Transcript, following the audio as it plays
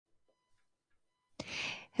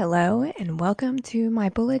Hello and welcome to my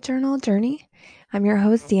bullet journal journey. I'm your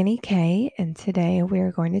host, Danny Kay, and today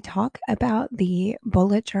we're going to talk about the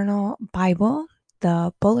Bullet Journal Bible,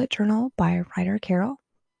 the Bullet Journal by Ryder Carroll.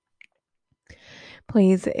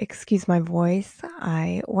 Please excuse my voice.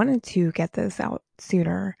 I wanted to get this out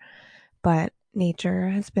sooner, but nature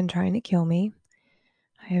has been trying to kill me.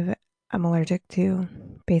 I'm allergic to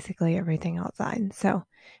basically everything outside, so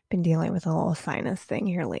I've been dealing with a little sinus thing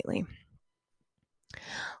here lately.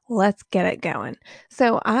 Let's get it going.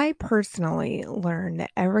 So I personally learned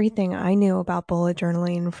everything I knew about bullet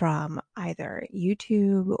journaling from either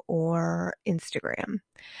YouTube or Instagram.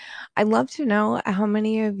 I'd love to know how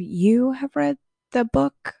many of you have read the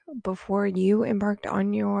book before you embarked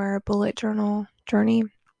on your bullet journal journey.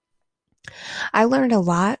 I learned a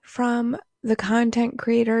lot from the content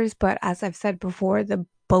creators, but as I've said before, the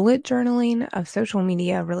bullet journaling of social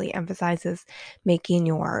media really emphasizes making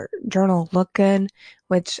your journal look good,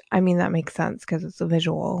 which that makes sense because it's a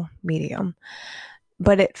visual medium.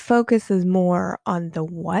 But it focuses more on the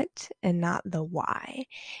what and not the why.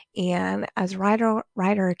 And as Ryder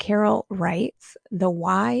Carroll writes, the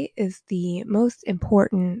why is the most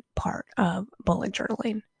important part of bullet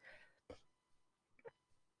journaling.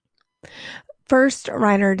 First,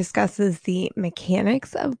 Ryder discusses the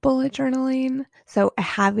mechanics of bullet journaling, so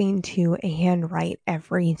having to handwrite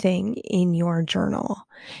everything in your journal.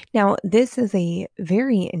 Now, this is a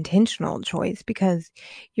very intentional choice because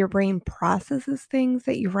your brain processes things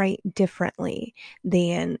that you write differently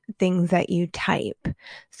than things that you type.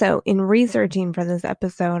 So, in researching for this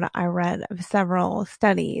episode, I read of several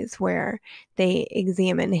studies where they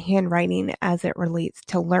examine handwriting as it relates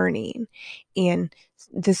to learning, and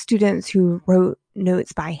the students who wrote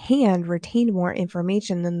notes by hand retained more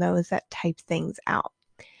information than those that typed things out.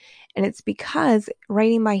 And it's because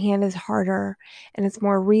writing by hand is harder and it's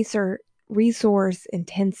more resource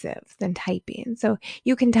intensive than typing. So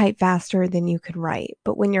you can type faster than you could write.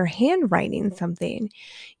 But when you're handwriting something,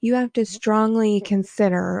 you have to strongly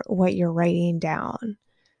consider what you're writing down.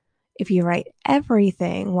 If you write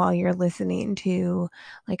everything while you're listening to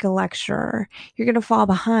like a lecture, you're going to fall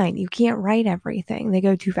behind. You can't write everything. They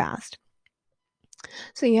go too fast.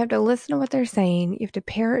 So you have to listen to what they're saying. You have to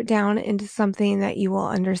pare it down into something that you will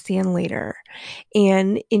understand later.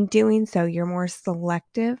 And in doing so, you're more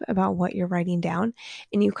selective about what you're writing down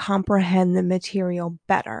and you comprehend the material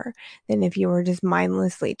better than if you were just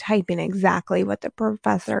mindlessly typing exactly what the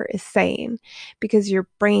professor is saying, because your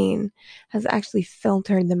brain has actually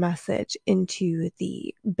filtered the message into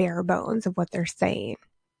the bare bones of what they're saying.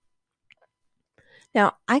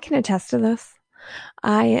 Now, I can attest to this.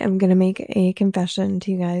 I am going to make a confession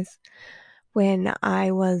to you guys. When I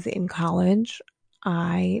was in college,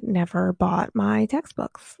 I never bought my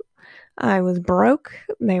textbooks. I was broke.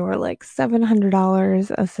 They were like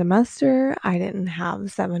 $700 a semester. I didn't have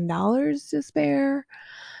 $7 to spare,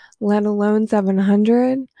 let alone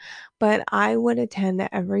 700. But I would attend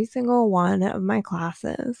every single one of my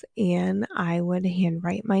classes and I would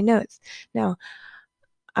handwrite my notes. Now,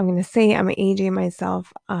 I'm going to say I'm aging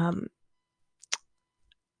myself.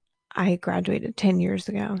 I graduated 10 years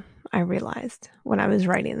ago, I realized when I was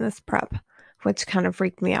writing this prep, which kind of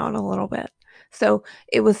freaked me out a little bit. So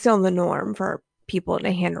it was still the norm for people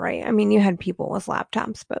to handwrite. You had people with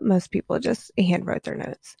laptops, but most people just handwrote their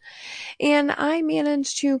notes. And I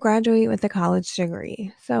managed to graduate with a college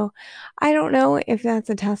degree. So I don't know if that's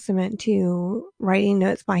a testament to writing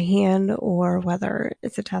notes by hand or whether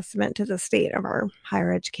it's a testament to the state of our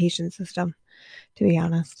higher education system, to be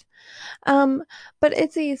honest. But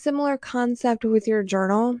it's a similar concept with your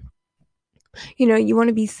journal. You want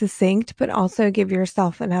to be succinct, but also give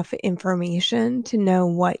yourself enough information to know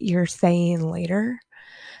what you're saying later.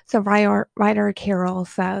 So Ryder Carroll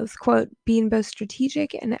says, quote, being both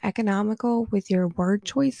strategic and economical with your word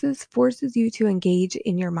choices forces you to engage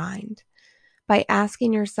in your mind. By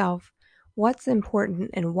asking yourself what's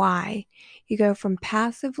important and why, you go from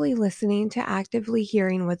passively listening to actively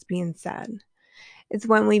hearing what's being said. It's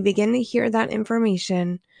when we begin to hear that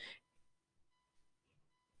information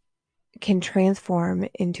can transform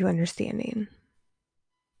into understanding.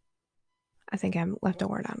 I think I left a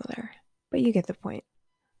word out of there, but you get the point.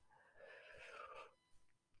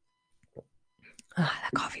 That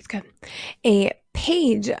coffee's good. A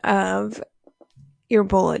page of your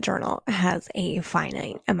bullet journal has a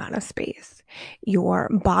finite amount of space. Your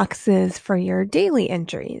boxes for your daily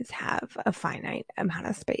entries have a finite amount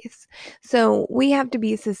of space. So we have to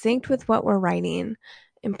be succinct with what we're writing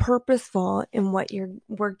and purposeful in what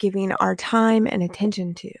we're giving our time and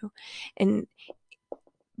attention to. And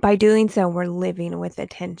by doing so, we're living with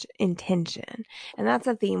intention. And that's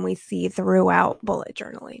a theme we see throughout bullet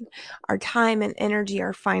journaling. Our time and energy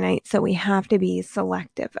are finite, so we have to be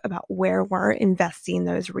selective about where we're investing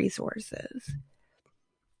those resources.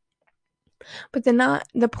 But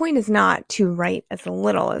the point is not to write as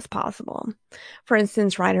little as possible. For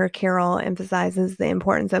instance, Ryder Carroll emphasizes the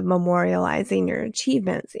importance of memorializing your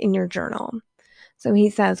achievements in your journal. So he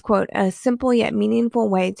says, quote, a simple yet meaningful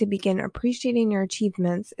way to begin appreciating your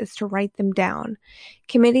achievements is to write them down.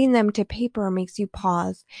 Committing them to paper makes you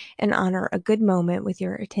pause and honor a good moment with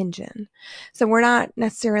your attention. So we're not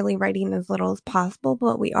necessarily writing as little as possible,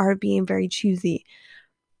 but we are being very choosy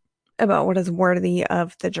about what is worthy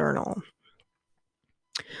of the journal.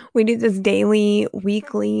 We do this daily,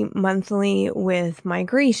 weekly, monthly with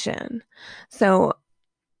migration. So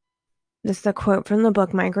this is a quote from the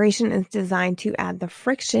book. Migration is designed to add the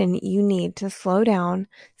friction you need to slow down,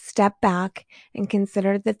 step back, and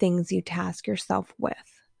consider the things you task yourself with.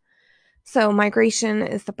 So migration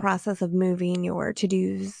is the process of moving your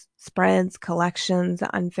to-dos, spreads, collections,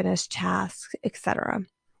 unfinished tasks, etc.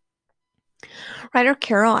 Ryder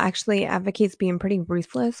Carroll actually advocates being pretty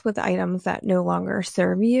ruthless with items that no longer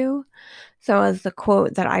serve you. So as the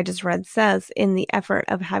quote that I just read says, in the effort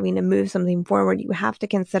of having to move something forward, you have to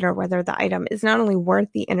consider whether the item is not only worth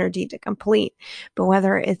the energy to complete, but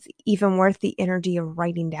whether it's even worth the energy of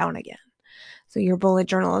writing down again. So your bullet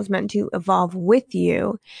journal is meant to evolve with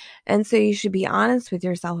you. And so you should be honest with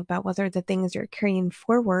yourself about whether the things you're carrying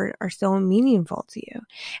forward are still meaningful to you.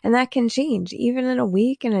 And that can change even in a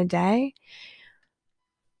week and a day.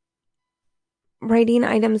 Writing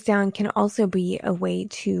items down can also be a way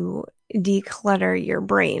to declutter your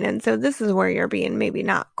brain. And so this is where you're being maybe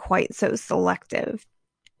not quite so selective.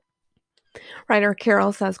 Ryder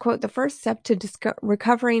Carroll says, quote, the first step to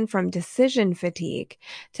recovering from decision fatigue,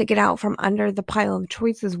 to get out from under the pile of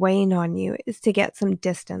choices weighing on you, is to get some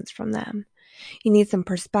distance from them. You need some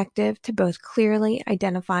perspective to both clearly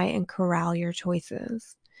identify and corral your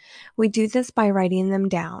choices. We do this by writing them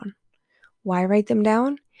down. Why write them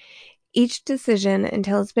down? Each decision,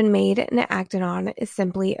 until it's been made and acted on, is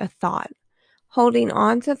simply a thought. Holding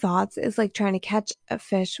on to thoughts is like trying to catch a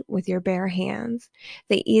fish with your bare hands.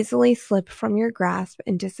 They easily slip from your grasp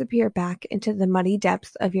and disappear back into the muddy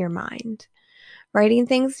depths of your mind. Writing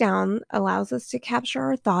things down allows us to capture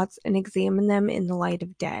our thoughts and examine them in the light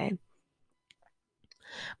of day.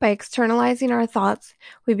 By externalizing our thoughts,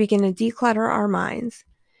 we begin to declutter our minds.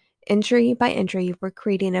 Entry by entry, we're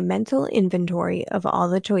creating a mental inventory of all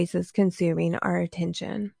the choices consuming our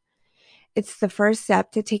attention. It's the first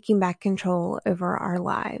step to taking back control over our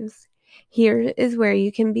lives. Here is where you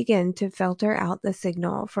can begin to filter out the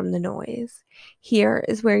signal from the noise. Here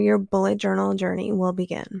is where your bullet journal journey will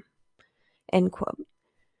begin. End quote.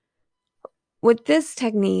 With this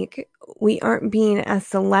technique, we aren't being as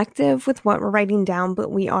selective with what we're writing down,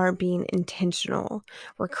 but we are being intentional.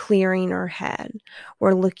 We're clearing our head.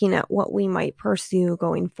 We're looking at what we might pursue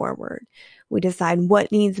going forward. We decide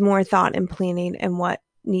what needs more thought and planning and what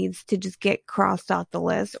needs to just get crossed off the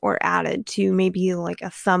list or added to maybe like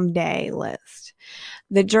a someday list.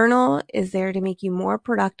 The journal is there to make you more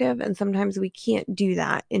productive, and sometimes we can't do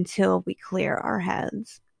that until we clear our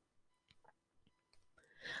heads.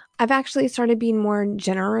 I've actually started being more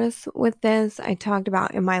generous with this. I talked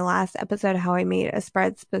about in my last episode how I made a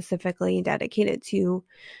spread specifically dedicated to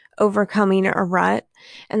overcoming a rut.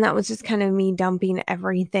 And that was just kind of me dumping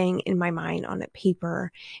everything in my mind on a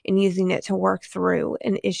paper and using it to work through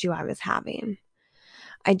an issue I was having.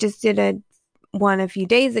 I just did one a few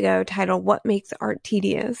days ago titled What Makes Art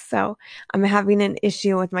Tedious? So I'm having an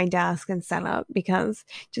issue with my desk and setup because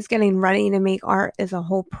just getting ready to make art is a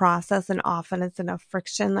whole process, and often it's enough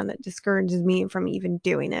friction that it discourages me from even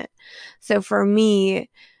doing it. So for me,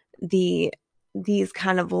 these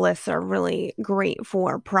kind of lists are really great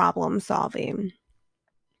for problem solving.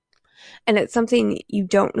 And it's something you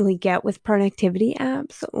don't really get with productivity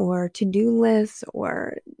apps or to-do lists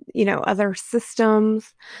or, other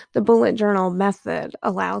systems. The bullet journal method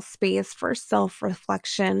allows space for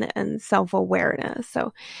self-reflection and self-awareness.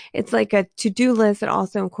 So it's like a to-do list that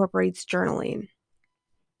also incorporates journaling.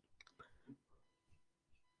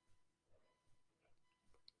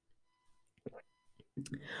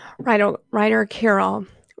 Ryder Carroll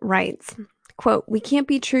writes, quote, we can't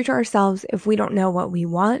be true to ourselves if we don't know what we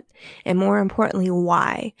want, and more importantly,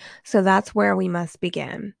 why. So that's where we must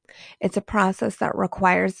begin. It's a process that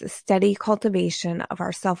requires a steady cultivation of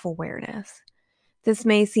our self-awareness. This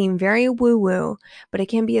may seem very woo-woo, but it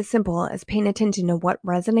can be as simple as paying attention to what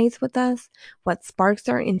resonates with us, what sparks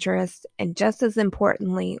our interest, and just as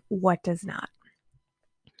importantly, what does not.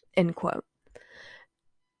 End quote.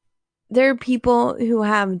 There are people who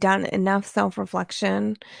have done enough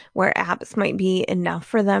self-reflection where apps might be enough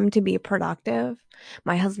for them to be productive.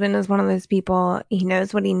 My husband is one of those people. He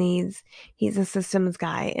knows what he needs. He's a systems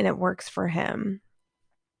guy and it works for him.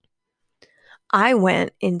 I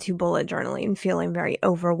went into bullet journaling feeling very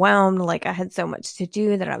overwhelmed, like I had so much to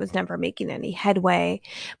do that I was never making any headway.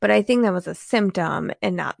 But I think that was a symptom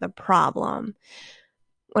and not the problem.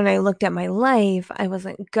 When I looked at my life, I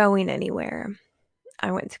wasn't going anywhere.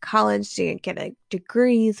 I went to college to get a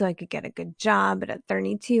degree so I could get a good job. But at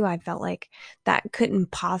 32, I felt like that couldn't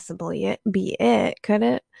possibly be it, could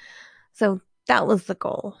it? So that was the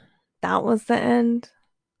goal. That was the end.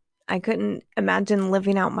 I couldn't imagine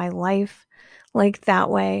living out my life like that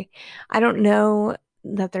way. I don't know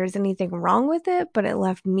that there's anything wrong with it, but it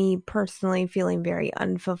left me personally feeling very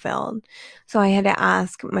unfulfilled. So I had to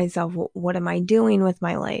ask myself, what am I doing with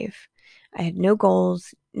my life? I had no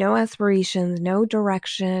goals, no aspirations, no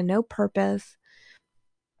direction, no purpose.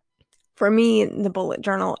 For me, the bullet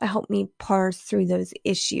journal helped me parse through those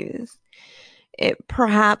issues. It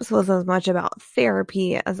perhaps was as much about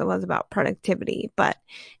therapy as it was about productivity, but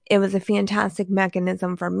it was a fantastic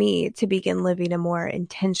mechanism for me to begin living a more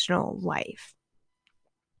intentional life.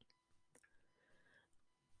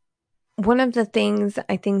 One of the things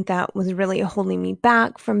I think that was really holding me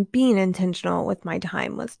back from being intentional with my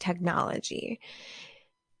time was technology.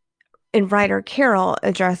 And Ryder Carroll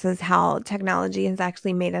addresses how technology has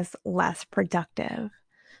actually made us less productive.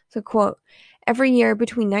 So, quote, every year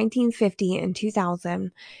between 1950 and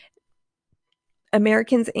 2000,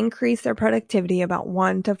 Americans increased their productivity about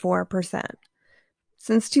 1 to 4%.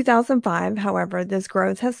 Since 2005, however, this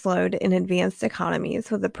growth has slowed in advanced economies,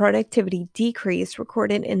 with a productivity decrease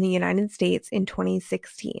recorded in the United States in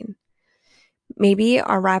 2016. Maybe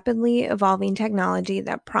our rapidly evolving technology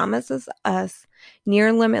that promises us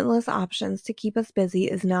near limitless options to keep us busy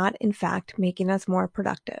is not, in fact, making us more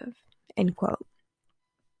productive. End quote.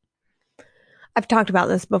 I've talked about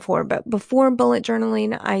this before, but before bullet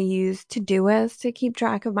journaling, I used Todoist to keep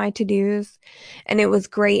track of my to-dos. And it was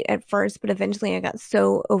great at first, but eventually I got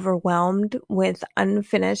so overwhelmed with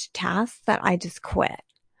unfinished tasks that I just quit.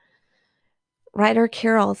 Ryder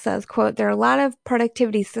Carroll says, quote, there are a lot of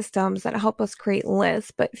productivity systems that help us create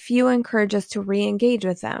lists, but few encourage us to re-engage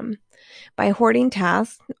with them. By hoarding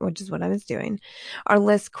tasks, which is what I was doing, our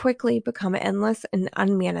lists quickly become endless and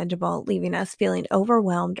unmanageable, leaving us feeling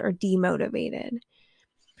overwhelmed or demotivated.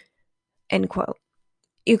 End quote.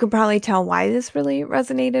 You can probably tell why this really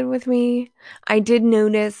resonated with me. I did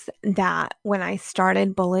notice that when I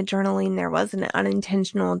started bullet journaling, there was an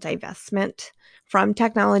unintentional divestment from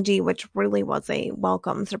technology, which really was a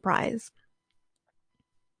welcome surprise.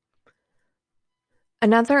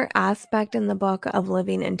 Another aspect in the book of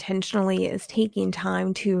living intentionally is taking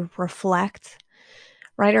time to reflect.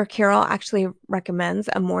 Ryder Carroll actually recommends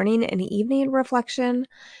a morning and evening reflection.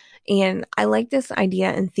 And I like this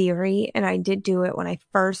idea in theory, and I did do it when I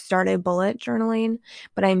first started bullet journaling,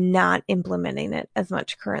 but I'm not implementing it as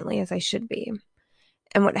much currently as I should be.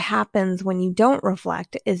 And what happens when you don't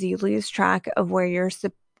reflect is you lose track of where you're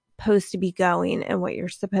supposed to be going and what you're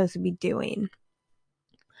supposed to be doing.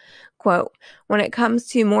 Quote, when it comes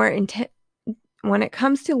to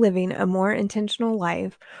living a more intentional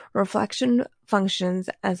life, reflection functions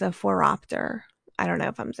as a phoropter. I don't know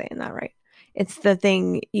if I'm saying that right. It's the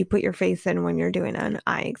thing you put your face in when you're doing an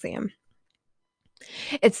eye exam.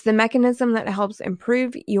 It's the mechanism that helps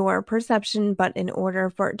improve your perception, but in order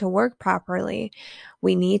for it to work properly,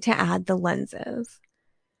 we need to add the lenses.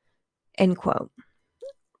 End quote.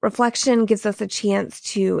 Reflection gives us a chance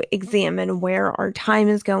to examine where our time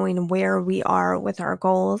is going, where we are with our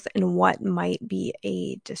goals, and what might be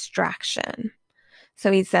a distraction.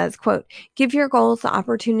 So he says, quote, give your goals the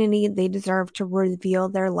opportunity they deserve to reveal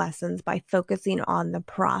their lessons by focusing on the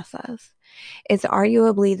process. It's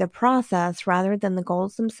arguably the process rather than the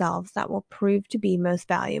goals themselves that will prove to be most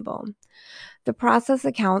valuable. The process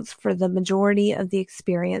accounts for the majority of the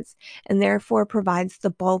experience and therefore provides the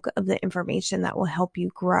bulk of the information that will help you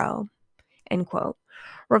grow. End quote.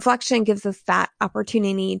 Reflection gives us that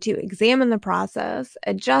opportunity to examine the process,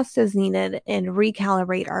 adjust as needed, and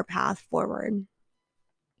recalibrate our path forward.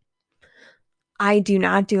 I do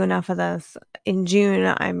not do enough of this. In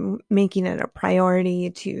June, I'm making it a priority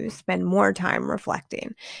to spend more time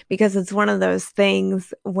reflecting because it's one of those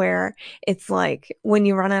things where it's like when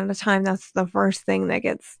you run out of time, that's the first thing that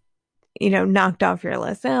gets, knocked off your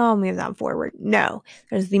list. Oh, I'll move that forward. No,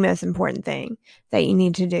 there's the most important thing that you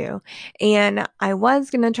need to do. And I was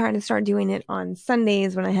going to try to start doing it on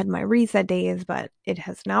Sundays when I had my reset days, but it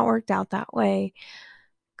has not worked out that way.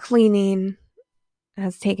 Cleaning,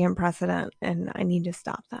 has taken precedent, and I need to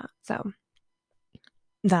stop that. So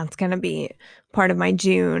that's going to be part of my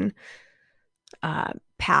June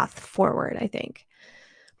path forward, I think.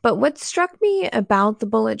 But what struck me about the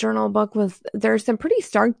bullet journal book was there's some pretty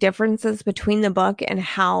stark differences between the book and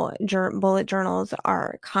how bullet journals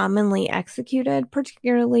are commonly executed,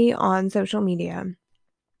 particularly on social media.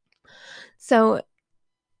 So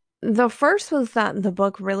the first was that the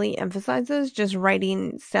book really emphasizes just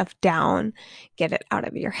writing stuff down, get it out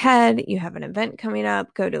of your head. You have an event coming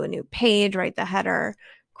up, go to a new page, write the header,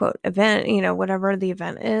 quote, event, whatever the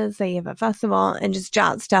event is, say you have a festival, and just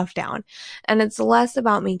jot stuff down. And it's less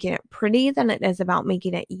about making it pretty than it is about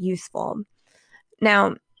making it useful.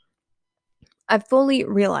 Now, I've fully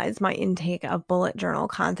realized my intake of bullet journal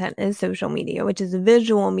content is social media, which is a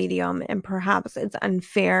visual medium, and perhaps it's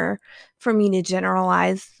unfair for me to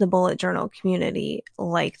generalize the bullet journal community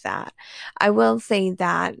like that. I will say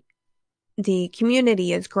that the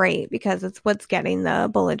community is great because it's what's getting the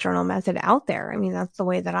bullet journal method out there. I mean, that's the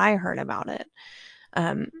way that I heard about it.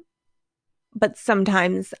 Um, but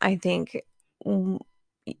sometimes I think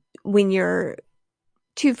when you're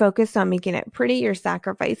too focused on making it pretty, you're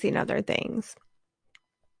sacrificing other things.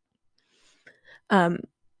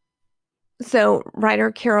 So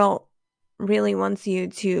Ryder Carroll really wants you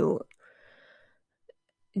to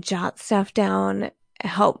jot stuff down,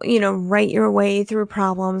 help, write your way through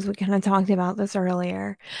problems. We kind of talked about this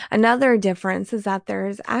earlier. Another difference is that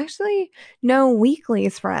there's actually no weekly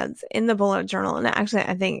spreads in the bullet journal. And actually,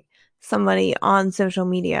 I think somebody on social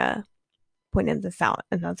media pointed this out,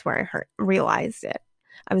 and that's where I realized it.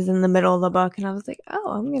 I was in the middle of the book and I was like,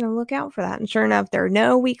 oh, I'm going to look out for that. And sure enough, there are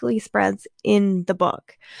no weekly spreads in the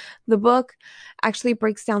book. The book actually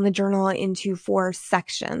breaks down the journal into 4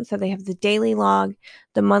 sections. So they have the daily log,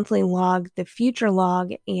 the monthly log, the future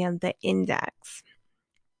log, and the index.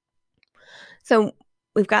 So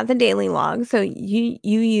we've got the daily log. So you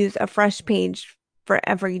use a fresh page for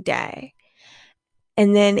every day.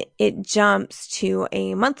 And then it jumps to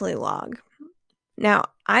a monthly log. Now,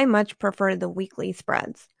 I much prefer the weekly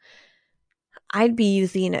spreads. I'd be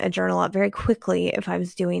using a journal up very quickly if I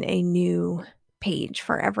was doing a new page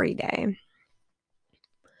for every day.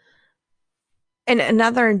 And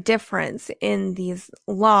another difference in these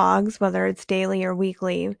logs, whether it's daily or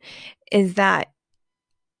weekly, is that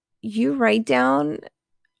you write down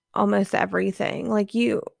almost everything.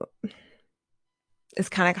 This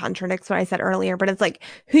kind of contradicts what I said earlier, but it's like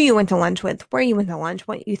who you went to lunch with, where you went to lunch,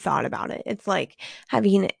 what you thought about it. It's like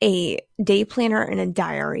having a day planner and a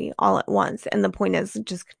diary all at once. And the point is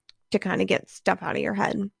just to kind of get stuff out of your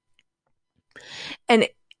head. And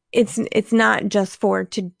it's not just for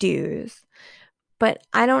to-dos, but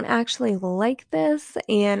I don't actually like this,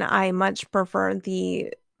 and I much prefer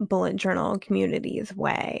the bullet journal community's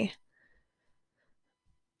way.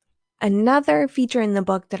 Another feature in the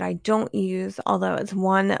book that I don't use, although it's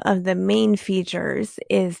one of the main features,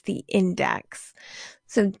 is the index.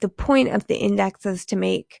 So the point of the index is to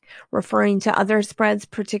make referring to other spreads,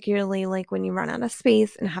 particularly like when you run out of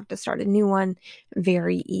space and have to start a new one,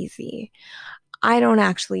 very easy. I don't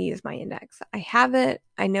actually use my index. I have it.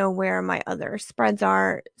 I know where my other spreads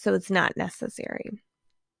are, so it's not necessary.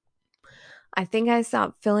 I think I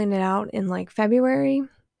stopped filling it out in like February.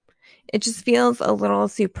 It just feels a little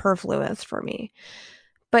superfluous for me.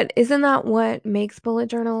 But isn't that what makes bullet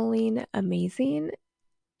journaling amazing?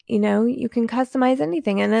 You can customize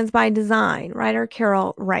anything, and it's by design. Ryder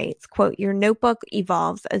Carroll writes, quote, your notebook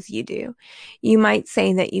evolves as you do. You might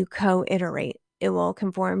say that you co-iterate. It will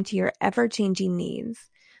conform to your ever-changing needs.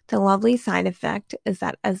 The lovely side effect is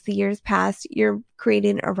that as the years pass, you're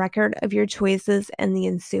creating a record of your choices and the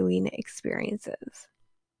ensuing experiences.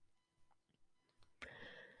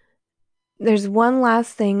 There's one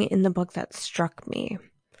last thing in the book that struck me.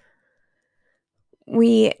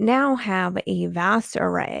 We now have a vast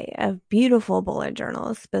array of beautiful bullet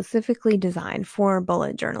journals specifically designed for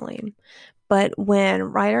bullet journaling. But when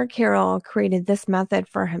Ryder Carroll created this method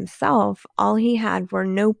for himself, all he had were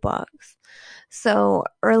notebooks. So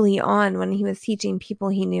early on, when he was teaching people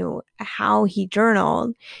he knew how he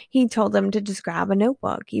journaled, he told them to just grab a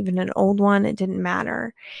notebook, even an old one, it didn't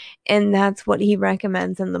matter. And that's what he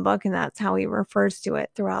recommends in the book, and that's how he refers to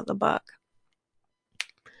it throughout the book.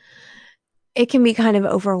 It can be kind of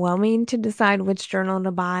overwhelming to decide which journal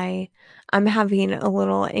to buy. I'm having a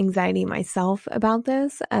little anxiety myself about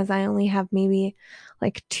this, as I only have maybe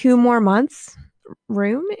like 2 more months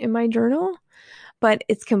room in my journal, but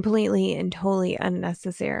it's completely and totally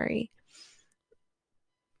unnecessary.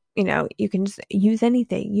 You can just use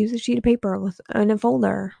anything. Use a sheet of paper in a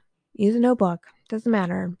folder. Use a notebook. Doesn't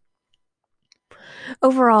matter.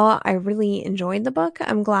 Overall, I really enjoyed the book.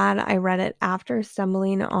 I'm glad I read it after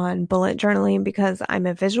stumbling on bullet journaling because I'm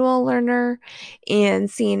a visual learner, and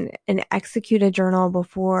seeing an executed journal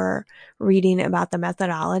before reading about the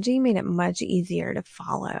methodology made it much easier to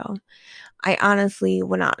follow. I honestly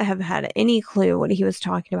would not have had any clue what he was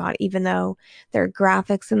talking about, even though there are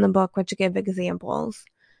graphics in the book which give examples.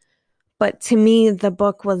 But to me, the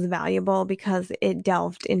book was valuable because it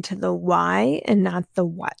delved into the why and not the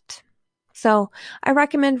what. So I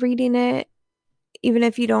recommend reading it, even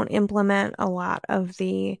if you don't implement a lot of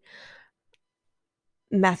the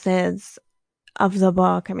methods of the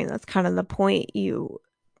book. I mean, that's kind of the point. You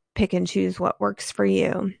pick and choose what works for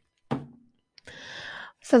you.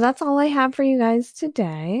 So that's all I have for you guys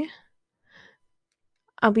today.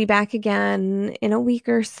 I'll be back again in a week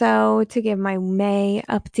or so to give my May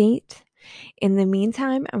update. In the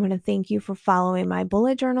meantime, I want to thank you for following my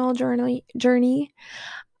bullet journal journey.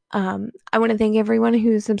 I want to thank everyone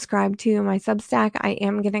who subscribed to my Substack. I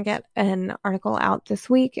am going to get an article out this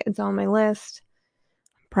week. It's on my list,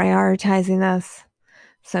 prioritizing this.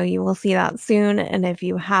 So you will see that soon. And if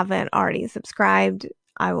you haven't already subscribed,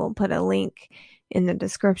 I will put a link in the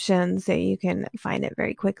description so you can find it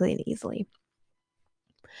very quickly and easily.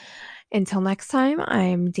 Until next time,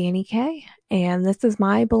 I'm Danny Kay, and this is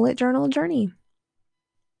my bullet journal journey.